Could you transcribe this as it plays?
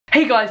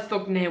Hey guys,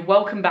 Thogden here,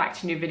 welcome back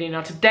to a new video.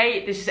 Now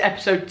today, this is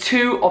episode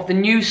 2 of the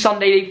new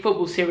Sunday League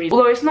football series.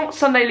 Although it's not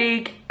Sunday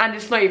League, and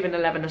it's not even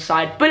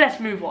 11-a-side, but let's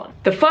move on.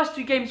 The first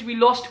 2 games we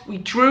lost, we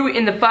drew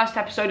in the first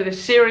episode of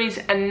this series,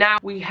 and now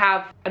we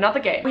have another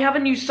game. We have a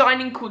new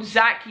signing called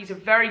Zach. He's a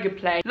very good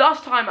player.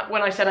 Last time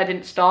when I said I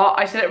didn't start,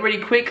 I said it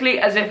really quickly,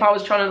 as if I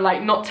was trying to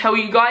like not tell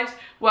you guys.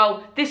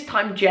 Well, this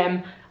time,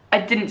 I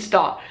didn't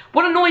start.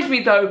 What annoys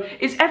me though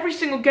is every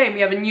single game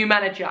we have a new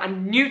manager,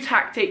 and new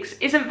tactics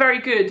isn't very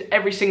good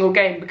every single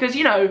game because,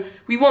 you know,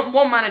 we want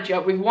one manager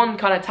with one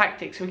kind of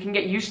tactic so we can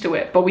get used to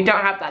it, but we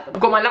don't have that. I've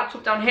got my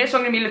laptop down here, so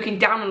I'm going to be looking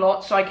down a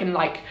lot so I can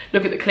like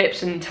look at the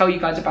clips and tell you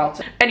guys about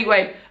it.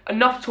 Anyway,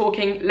 enough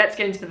talking, let's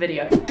get into the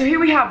video. So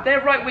here we have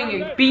their right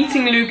winger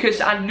beating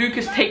Lucas, and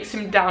Lucas takes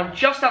him down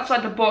just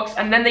outside the box,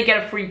 and then they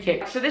get a free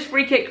kick. So this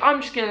free kick,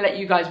 I'm just going to let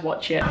you guys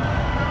watch it.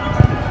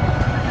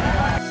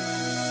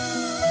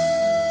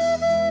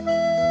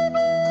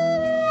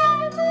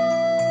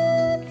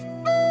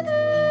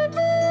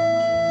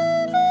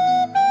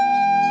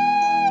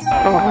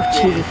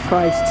 Oh, Jesus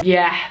Christ.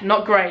 Yeah,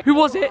 not great. Who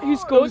was it? Who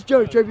scored? It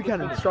was Joe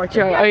Buchanan, striker.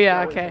 Joe, oh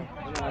yeah, okay.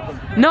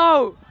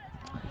 No!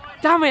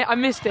 Damn it, I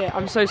missed it.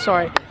 I'm so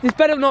sorry. This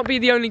better not be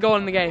the only goal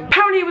in the game.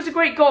 Apparently it was a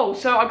great goal,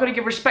 so I've got to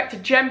give respect to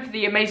Jem for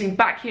the amazing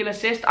back heel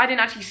assist. I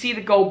didn't actually see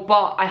the goal,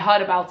 but I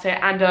heard about it,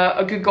 and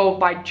a good goal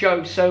by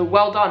Joe, so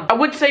well done. I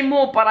would say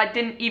more, but I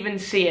didn't even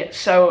see it,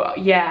 so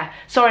yeah.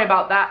 Sorry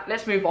about that.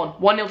 Let's move on.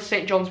 1-0 to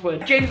St. John's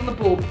Wood. James on the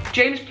ball.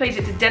 James plays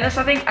it to Dennis,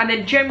 I think, and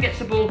then Jem gets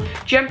the ball.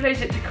 Jem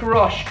plays it to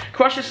Karosh.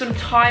 Karosh has some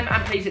time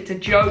and plays it to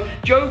Joe.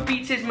 Joe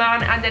beats his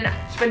man and then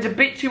spends a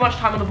bit too much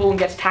time on the ball and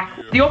gets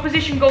tackled. The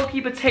opposition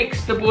goalkeeper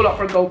takes the ball up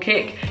for a goal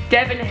kick.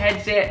 Devin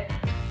heads it.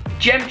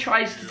 Jem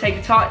tries to take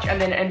a touch and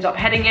then ends up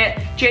heading it.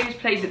 James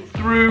plays it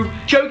through.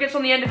 Joe gets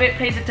on the end of it,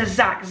 plays it to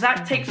Zach.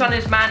 Zach takes on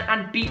his man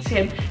and beats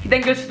him. He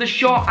then goes to the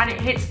shot and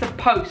it hits the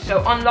post,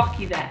 so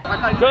unlucky there.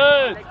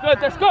 Good,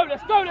 let's go,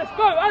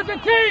 as a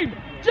team!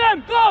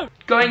 Jem, go!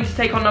 Going to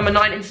take on number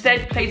 9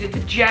 instead, plays it to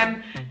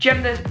Jem.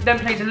 Jem then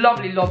plays a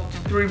lovely lob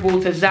through ball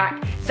to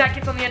Zach. Zach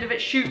gets on the end of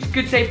it, shoots,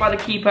 good save by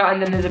the keeper,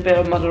 and then there's a bit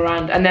of mud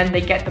around, and then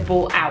they get the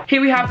ball out. Here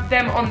we have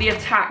them on the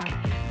attack.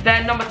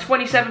 Their number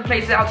 27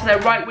 plays it out to their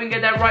right winger.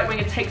 Their right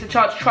winger takes a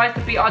charge, tries to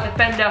beat our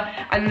defender,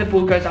 and then the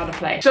ball goes out of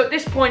play. So at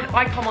this point,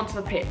 I come onto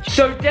the pitch.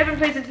 So Devin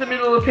plays into the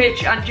middle of the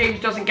pitch, and James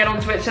doesn't get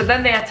onto it. So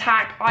then they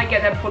attack. I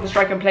get there before the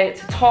striker and play it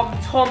to Tom.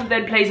 Tom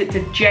then plays it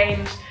to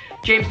James.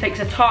 James takes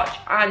a touch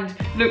and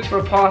looks for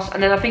a pass,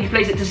 and then I think he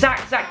plays it to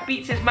Zach. Zach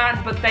beats his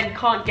man, but then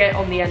can't get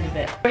on the end of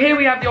it. So here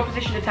we have the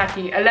opposition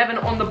attacking. 11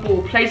 on the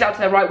ball, plays out to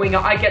their right winger.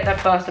 I get there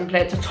first and play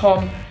it to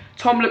Tom.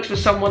 Tom looks for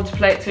someone to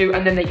play it to,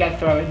 and then they get a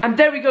throw in. And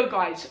there we go,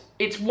 guys.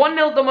 It's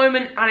 1-0 at the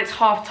moment, and it's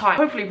half time.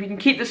 Hopefully, if we can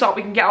keep this up,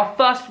 we can get our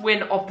first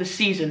win of the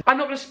season. I'm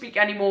not going to speak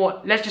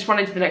anymore. Let's just run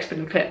into the next bit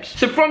of the clips.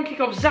 So from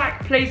kickoff,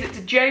 Zach plays it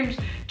to James.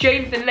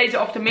 James then lays it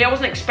off to me. I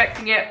wasn't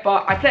expecting it,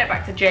 but I play it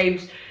back to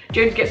James.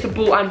 James gets the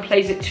ball and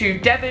plays it to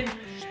Devin.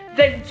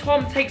 Then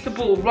Tom takes the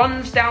ball,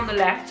 runs down the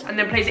left, and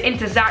then plays it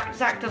into Zach.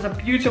 Zach does a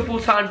beautiful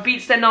turn,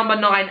 beats their number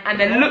 9, and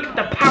then look at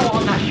the power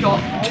on that shot.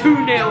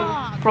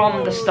 2-0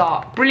 from the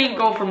start. Brilliant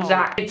goal from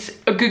Zach. It's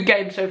a good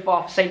game so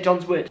far for St.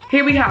 John's Wood.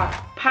 Here we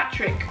have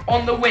Patrick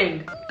on the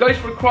wing. Goes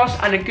for a cross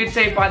and a good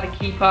save by the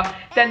keeper.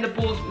 Then the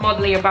ball's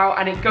muddling about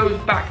and it goes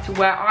back to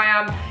where I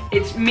am.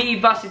 It's me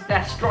versus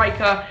their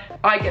striker.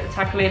 I get the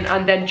tackle in,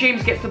 and then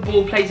James gets the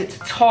ball, plays it to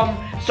Tom.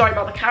 Sorry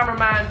about the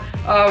cameraman.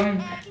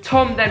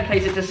 Tom then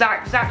plays it to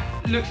Zach. Zach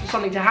looks for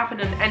something to happen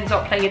and ends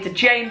up playing it to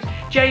James.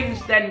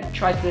 James then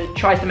tries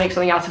to make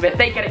something out of it.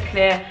 They get it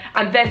clear,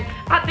 and then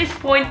at this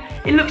point,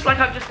 it looks like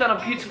I've just done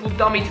a beautiful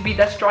dummy to beat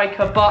their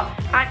striker, but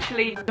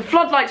actually, the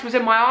floodlights was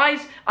in my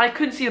eyes. I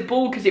couldn't see the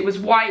ball because it was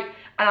white,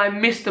 and I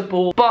missed the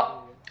ball. But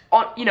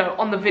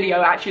on the video,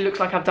 it actually looks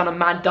like I've done a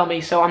mad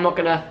dummy, so I'm not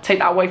gonna take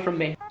that away from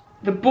me.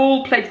 The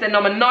ball played to their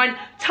number 9.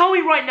 Tell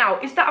me right now,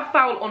 is that a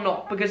foul or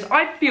not? Because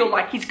I feel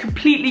like he's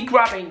completely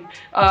grabbing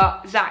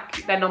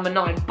Zach, their number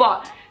 9.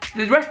 But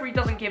the referee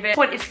doesn't give it.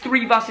 Point is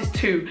 3 versus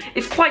 2.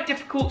 It's quite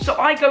difficult, so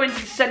I go into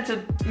the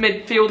centre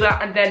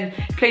midfielder and then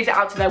plays it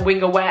out to their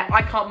winger where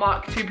I can't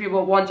mark 2 people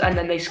at once and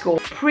then they score.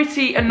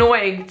 Pretty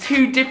annoying.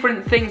 2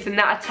 different things in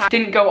that attack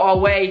didn't go our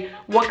way.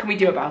 What can we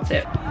do about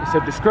it? It's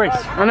a disgrace.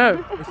 I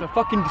know. It's a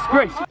fucking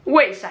disgrace.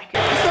 Wait a second.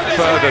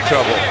 Further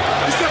trouble.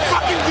 It's a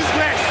fucking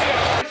disgrace.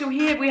 So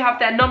here we have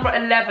their number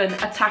 11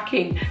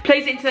 attacking.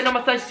 Plays it into their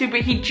number 32, but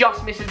he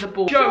just misses the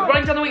ball. Joe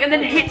runs down the wing and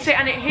then hits it,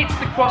 and it hits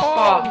the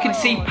crossbar. You can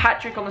see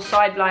Patrick on the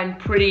sideline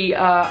pretty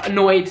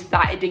annoyed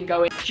that it didn't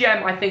go in.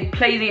 Jem, I think,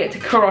 plays it to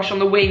Karosh on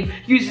the wing,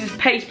 uses his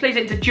pace, plays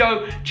it into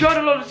Joe. Joe had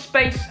a lot of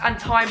space and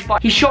time,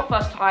 but he shot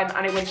first time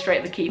and it went straight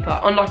at the keeper.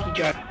 Unlucky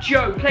Joe.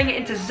 Joe playing it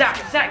into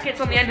Zach. Zach gets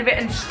on the end of it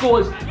and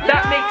scores.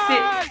 That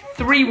makes it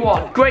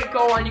 3-1. Great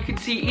goal, and you can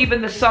see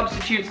even the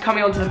substitutes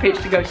coming onto the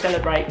pitch to go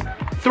celebrate.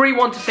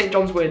 3-1 to St.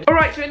 John's Wood.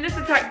 Alright, so in this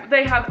attack,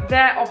 they have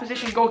their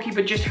opposition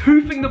goalkeeper just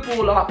hoofing the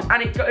ball up,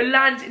 and it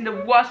lands in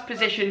the worst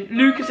position.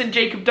 Lucas and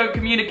Jacob don't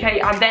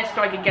communicate, and their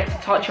striker gets a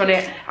touch on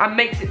it and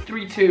makes it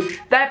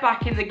 3-2. They're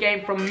back in the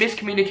game from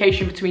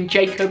miscommunication between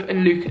Jacob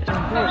and Lucas. Oh,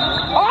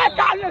 I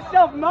got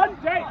yourself, man!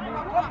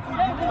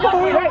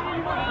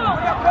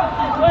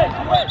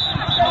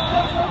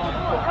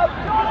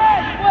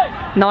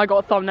 Now I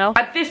got a thumbnail.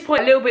 At this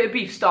point, a little bit of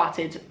beef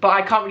started, but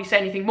I can't really say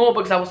anything more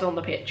because I wasn't on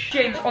the pitch.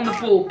 James on the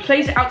ball,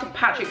 plays it out to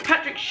Patrick.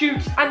 Patrick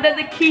shoots, and then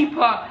the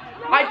keeper,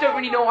 I don't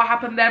really know what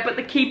happened there, but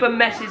the keeper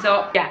messes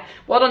up. Yeah,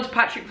 well done to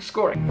Patrick for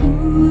scoring.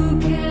 Who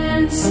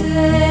can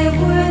say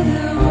where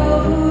the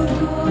road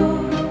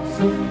goes,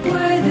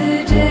 where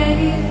the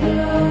day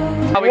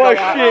flows? What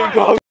shit,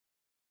 go!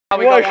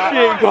 What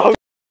shit, go!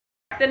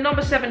 Then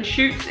number 7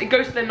 shoots, it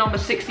goes to the number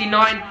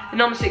 69, the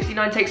number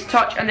 69 takes a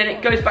touch, and then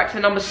it goes back to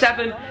the number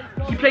 7.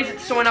 He plays it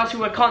to someone else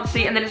who I can't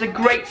see, and then it's a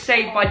great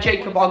save by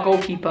Jacob, our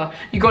goalkeeper.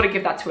 You got to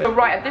give that to him.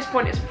 Right, at this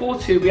point it's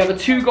 4-2, we have a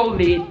 2-goal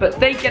lead, but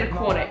they get a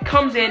corner. It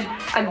comes in,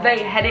 and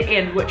they head it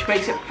in, which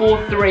makes it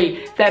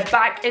 4-3. They're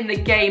back in the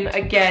game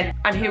again,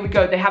 and here we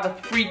go. They have a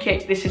free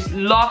kick. This is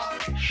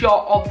last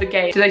shot of the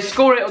game. Do they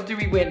score it or do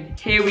we win?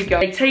 Here we go.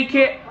 They take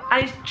it,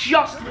 and it's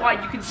just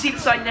wide. You can see the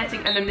side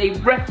netting, and then the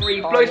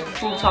referee blows for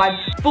full time.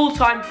 Full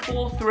time,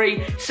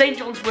 4-3. St.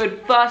 John's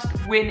Wood, first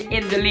win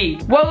in the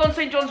league. Well done,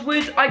 St. John's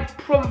Wood. I'd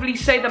probably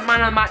say the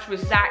man of the match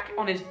was Zach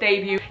on his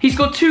debut. He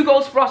scored 2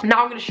 goals for us.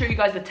 Now I'm going to show you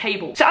guys the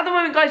table. So at the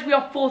moment, guys, we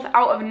are 4th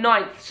out of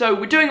 9th. So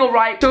we're doing all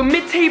right. So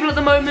mid-table at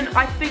the moment,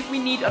 I think we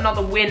need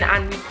another win,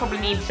 and we probably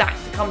need Zach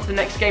to come to the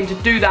next game to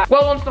do that.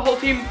 Well done to the whole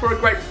team for a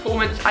great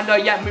performance, and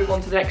yeah, move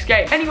on to the next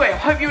game. Anyway, I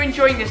hope you're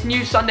enjoying this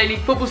new Sunday League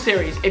football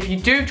series. If you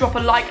do, drop a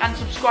like and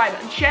subscribe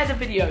and share the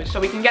videos so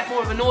we can get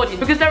more of an audience,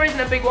 because there isn't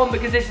a big one,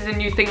 because this is a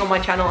new thing on my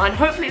channel, and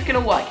hopefully it's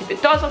going to work. If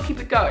it does, I'll keep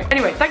it going.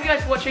 Anyway, thank you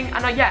guys for watching,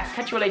 and yeah,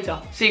 catch you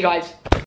later. See you guys.